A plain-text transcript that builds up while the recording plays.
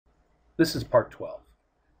This is part 12.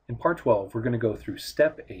 In part 12, we're going to go through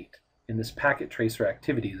step 8 in this packet tracer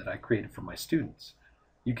activity that I created for my students.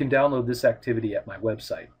 You can download this activity at my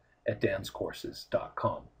website at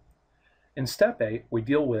danscourses.com. In step 8, we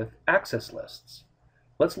deal with access lists.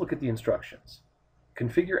 Let's look at the instructions.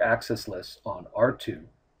 Configure access lists on R2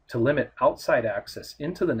 to limit outside access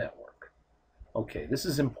into the network. Okay, this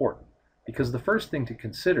is important because the first thing to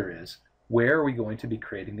consider is where are we going to be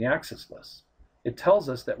creating the access lists? It tells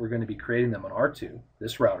us that we're going to be creating them on R2,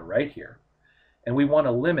 this router right here, and we want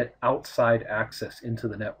to limit outside access into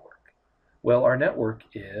the network. Well, our network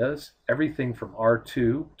is everything from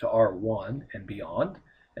R2 to R1 and beyond,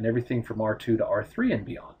 and everything from R2 to R3 and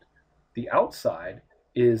beyond. The outside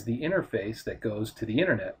is the interface that goes to the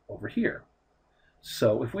internet over here.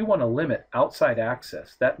 So if we want to limit outside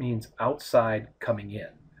access, that means outside coming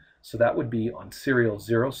in. So that would be on serial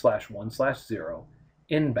 0/1/0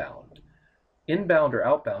 inbound. Inbound or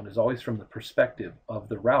outbound is always from the perspective of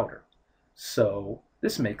the router. So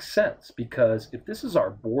this makes sense because if this is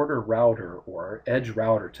our border router or our edge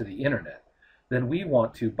router to the internet, then we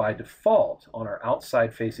want to, by default, on our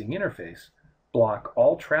outside facing interface, block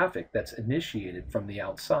all traffic that's initiated from the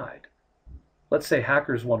outside. Let's say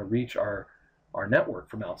hackers want to reach our network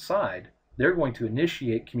from outside. They're going to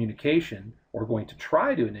initiate communication or going to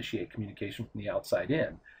try to initiate communication from the outside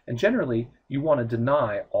in. And generally, you want to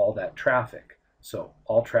deny all that traffic. So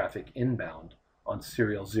all traffic inbound on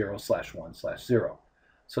serial 0/1/0.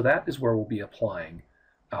 So that is where we'll be applying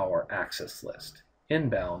our access list,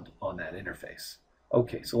 inbound on that interface.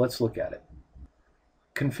 Okay, so let's look at it.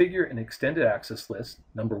 Configure an extended access list,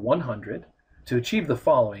 number 100, to achieve the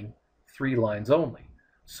following 3 lines only.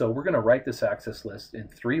 So we're going to write this access list in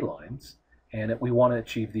 3 lines, and we want to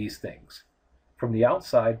achieve these things. From the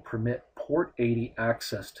outside, permit port 80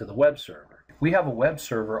 access to the web server. We have a web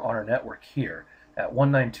server on our network here at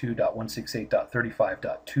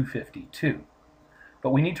 192.168.35.252.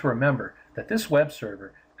 But we need to remember that this web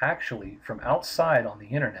server actually from outside on the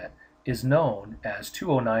internet is known as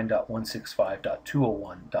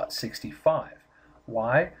 209.165.201.65.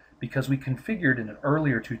 Why? Because we configured in an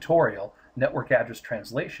earlier tutorial network address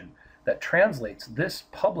translation that translates this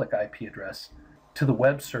public IP address to the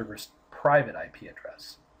web server's private IP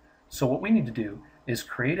address. So what we need to do is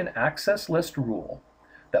create an access list rule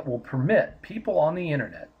that will permit people on the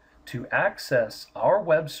internet to access our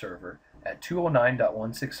web server at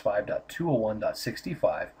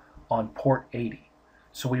 209.165.201.65 on port 80.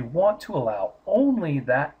 So we want to allow only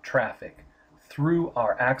that traffic through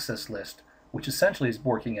our access list, which essentially is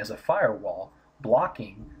working as a firewall,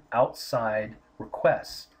 blocking outside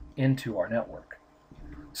requests into our network.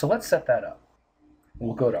 So let's set that up.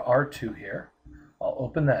 We'll go to R2 here. I'll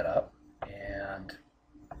open that up and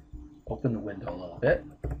open the window a little bit.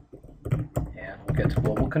 And we'll get to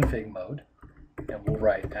global config mode. And we'll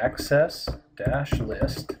write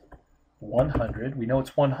access-list 100. We know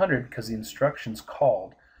it's 100 because the instructions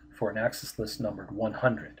called for an access list numbered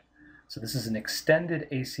 100. So this is an extended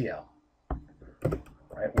ACL.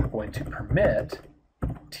 Right, we're going to permit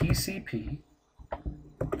TCP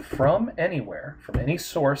from anywhere, from any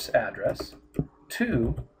source address,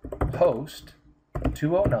 to host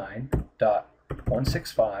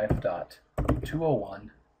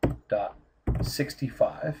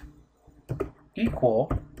 209.165.201.65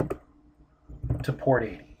 equal to port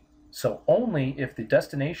 80. So only if the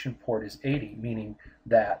destination port is 80, meaning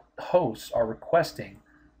that hosts are requesting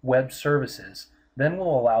web services, then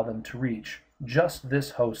we'll allow them to reach just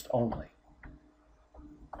this host only.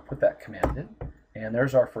 Put that command in, and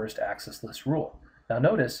there's our first access list rule. Now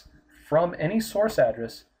notice, from any source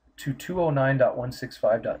address to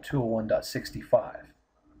 209.165.201.65.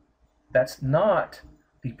 That's not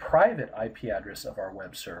the private IP address of our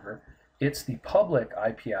web server, it's the public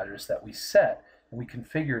IP address that we set, and we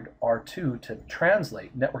configured R2 to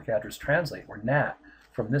translate, network address translate, or NAT,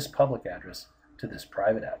 from this public address to this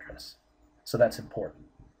private address. So that's important.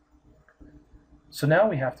 So now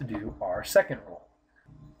we have to do our second rule.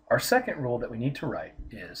 Our second rule that we need to write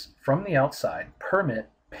is, from the outside, permit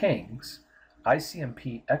pings,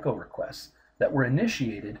 ICMP echo requests that were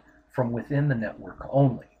initiated from within the network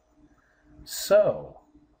only. So,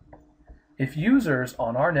 if users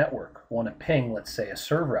on our network want to ping, let's say, a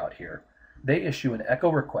server out here, they issue an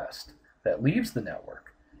echo request that leaves the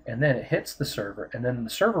network, and then it hits the server, and then the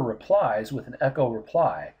server replies with an echo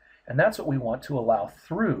reply, and that's what we want to allow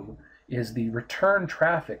through is the return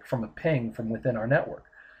traffic from a ping from within our network.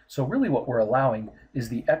 So really what we're allowing is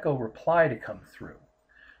the echo reply to come through.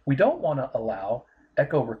 We don't want to allow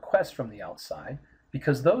echo requests from the outside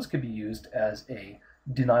because those could be used as a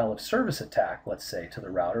denial of service attack, let's say, to the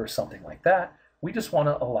router or something like that. We just want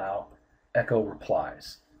to allow echo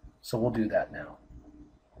replies. So we'll do that now.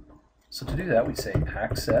 So to do that, we say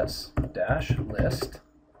access-list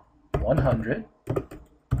 100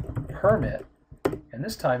 permit, and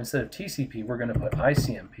this time instead of TCP, we're going to put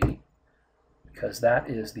ICMP because that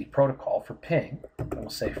is the protocol for ping. And we'll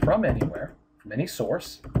say from anywhere, from any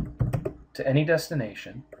source to any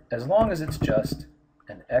destination, as long as it's just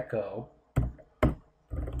an echo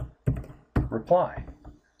reply.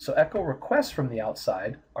 So echo requests from the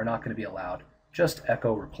outside are not going to be allowed, just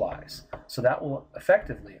echo replies. So that will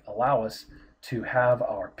effectively allow us to have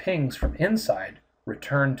our pings from inside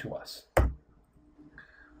returned to us.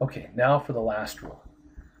 Okay, now for the last rule.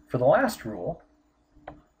 For the last rule,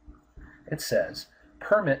 it says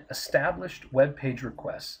permit established web page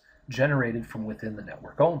requests generated from within the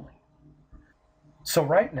network only. So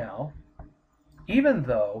right now, even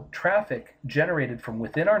though traffic generated from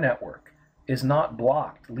within our network is not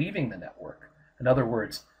blocked leaving the network, in other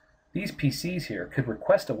words, these PCs here could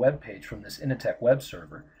request a web page from this Initech web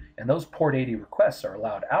server, and those port 80 requests are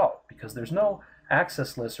allowed out because there's no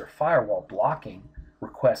access list or firewall blocking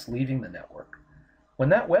requests leaving the network. When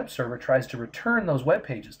that web server tries to return those web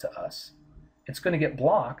pages to us, it's going to get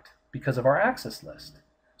blocked because of our access list.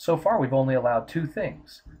 So far, we've only allowed two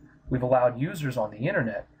things. We've allowed users on the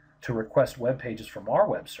internet to request web pages from our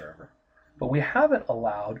web server, but we haven't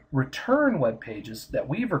allowed return web pages that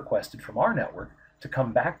we've requested from our network to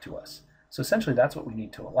come back to us. So essentially that's what we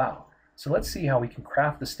need to allow. So let's see how we can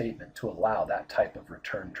craft the statement to allow that type of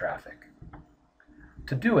return traffic.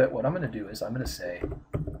 To do it, what I'm going to do is I'm going to say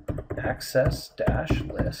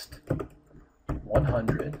access-list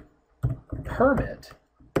 100 permit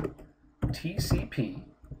TCP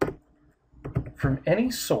from any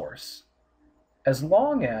source as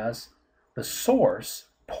long as the source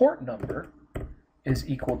port number is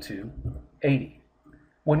equal to 80.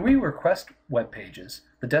 When we request web pages,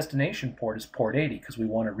 the destination port is port 80 because we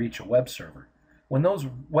want to reach a web server. When those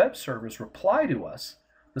web servers reply to us,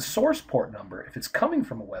 the source port number, if it's coming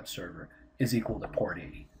from a web server, is equal to port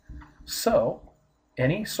 80. So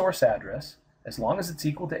any source address, as long as it's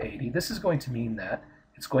equal to 80, this is going to mean that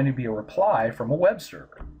it's going to be a reply from a web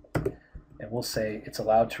server. And we'll say it's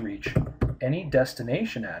allowed to reach any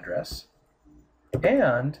destination address,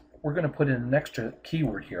 and we're going to put in an extra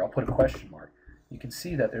keyword here. I'll put a question mark. You can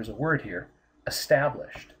see that there's a word here,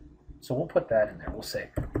 established. So we'll put that in there. We'll say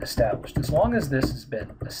established. As long as this has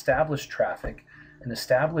been established traffic, an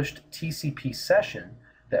established TCP session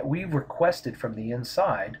that we've requested from the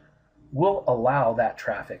inside, we'll allow that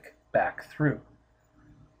traffic back through.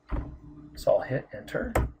 So I'll hit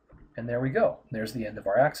enter, and there we go. There's the end of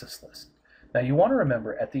our access list. Now you want to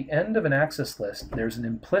remember, at the end of an access list, there's an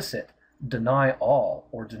implicit deny all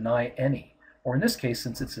or deny any. Or in this case,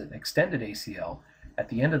 since it's an extended ACL, at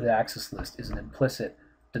the end of the access list is an implicit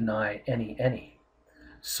deny any.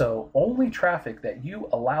 So only traffic that you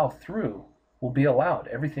allow through will be allowed.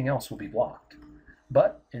 Everything else will be blocked.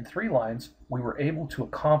 But in 3 lines, we were able to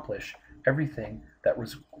accomplish everything that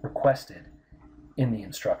was requested in the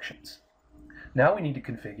instructions. Now we need to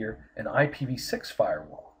configure an IPv6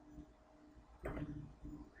 firewall.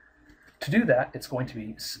 To do that, it's going to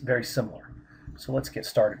be very similar. So let's get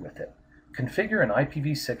started with it. Configure an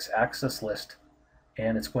IPv6 access list,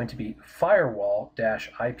 and it's going to be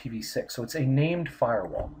firewall-IPv6. So it's a named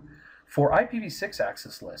firewall. For IPv6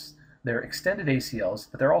 access lists, they're extended ACLs,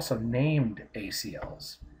 but they're also named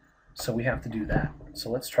ACLs. So we have to do that.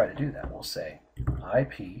 So let's try to do that. We'll say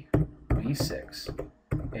IPv6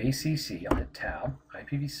 ACC, I'll hit tab,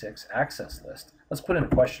 IPv6 access list. Let's put in a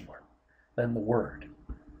question mark, then the word.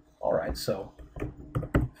 All right, so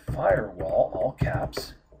firewall, all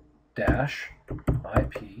caps, dash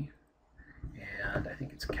IP, and I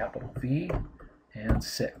think it's capital V and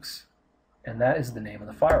 6. And that is the name of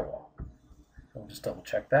the firewall. We'll just double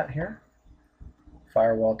check that here.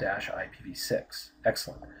 Firewall-IPv6.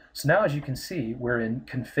 Excellent. So now as you can see, we're in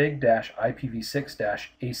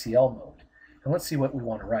config-IPv6-ACL mode. And let's see what we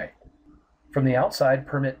want to write. From the outside,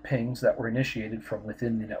 permit pings that were initiated from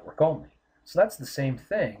within the network only. So that's the same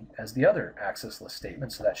thing as the other access list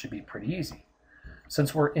statement, so that should be pretty easy.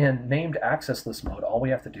 Since we're in named access list mode, all we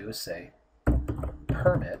have to do is say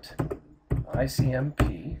permit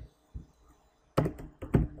ICMP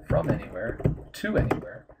from anywhere to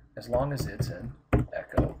anywhere, as long as it's in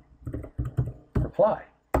echo reply.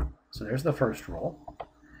 So there's the first rule.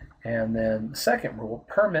 And then the second rule,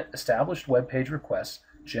 permit established web page requests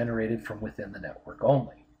generated from within the network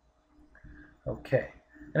only. Okay,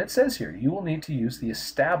 and it says here, you will need to use the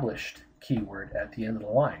established keyword at the end of the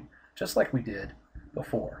line, just like we did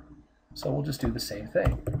before. So we'll just do the same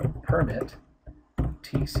thing. Permit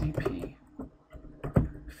TCP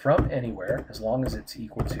from anywhere as long as it's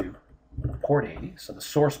equal to port 80, so the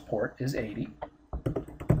source port is 80,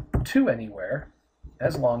 to anywhere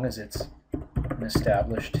as long as it's an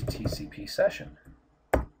established TCP session.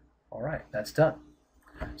 All right, that's done.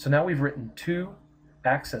 So now we've written two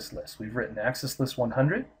access lists. We've written access list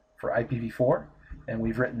 100 for IPv4, and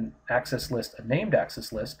we've written access list, a named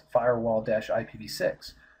access list,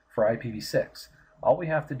 firewall-IPv6 for IPv6. All we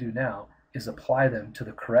have to do now is apply them to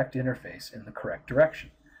the correct interface in the correct direction.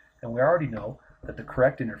 And we already know that the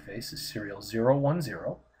correct interface is serial 010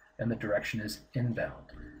 and the direction is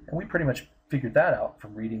inbound. And we pretty much figured that out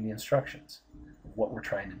from reading the instructions of what we're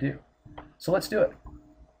trying to do. So let's do it.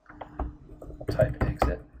 We'll type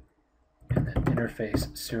exit and then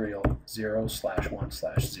interface serial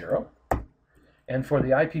 0/1/0. And for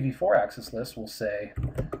the IPv4 access list, we'll say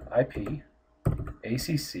IP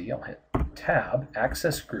ACC, I'll hit tab,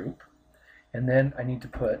 access group, and then I need to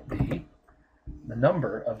put the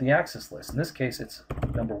number of the access list. In this case, it's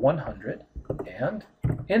number 100 and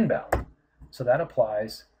inbound. So that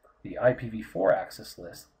applies the IPv4 access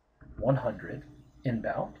list 100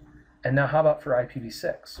 inbound. And now how about for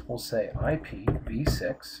IPv6? We'll say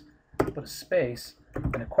IPv6, put a space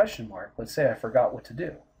and a question mark. Let's say I forgot what to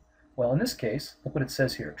do. Well, in this case, look what it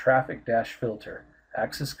says here, traffic-filter,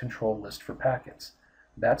 access control list for packets.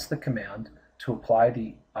 That's the command to apply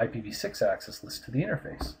the IPv6 access list to the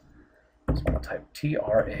interface. So I'll type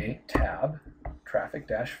TRA tab,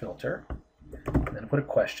 traffic-filter, and then put a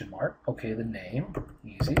question mark. Okay, the name,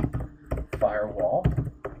 easy,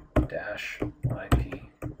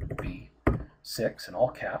 firewall-IPv6 in all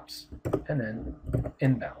caps, and then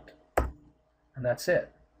inbound. And that's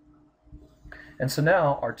it. And so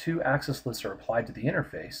now our two access lists are applied to the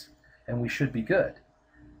interface, and we should be good.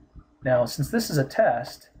 Now, since this is a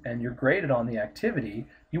test and you're graded on the activity,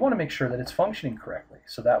 you want to make sure that it's functioning correctly.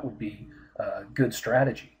 So that would be a good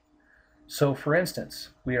strategy. So for instance,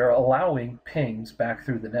 we are allowing pings back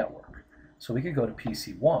through the network. So we could go to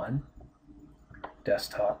PC1,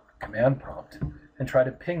 desktop command prompt, and try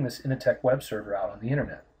to ping this Initech web server out on the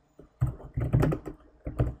internet.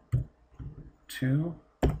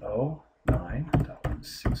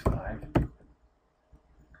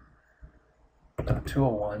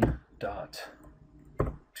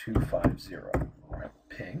 209.165.201.250. All right,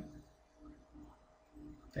 ping.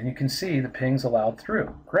 And you can see the ping's allowed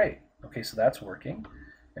through. Great. Okay, so that's working.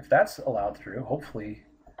 If that's allowed through, hopefully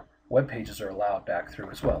web pages are allowed back through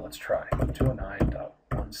as well. Let's try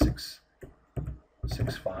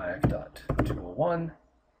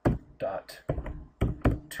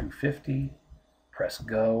 209.165.201.250. Press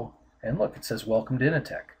go, and look, it says welcome to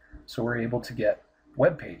Initech. So we're able to get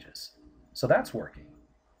web pages. So that's working.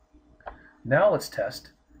 Now let's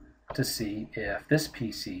test to see if this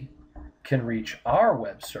PC can reach our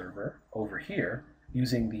web server over here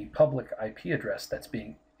using the public IP address that's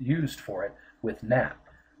being used for it with NAT.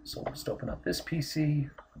 So let's open up this PC,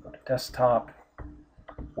 go to desktop,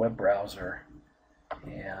 web browser,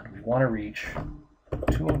 and we want to reach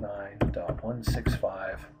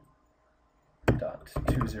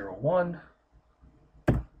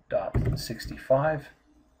 209.165.201.65.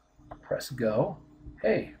 Press go.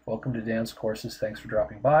 Hey, welcome to danscourses. Thanks for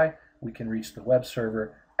dropping by. We can reach the web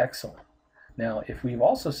server. Excellent. Now, if we've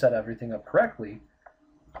also set everything up correctly,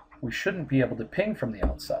 we shouldn't be able to ping from the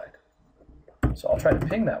outside. So I'll try to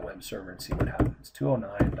ping that web server and see what happens.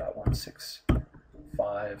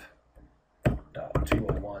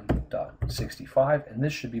 209.165.201.65, and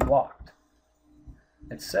this should be blocked.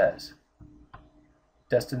 It says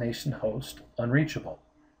destination host unreachable.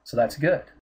 So that's good.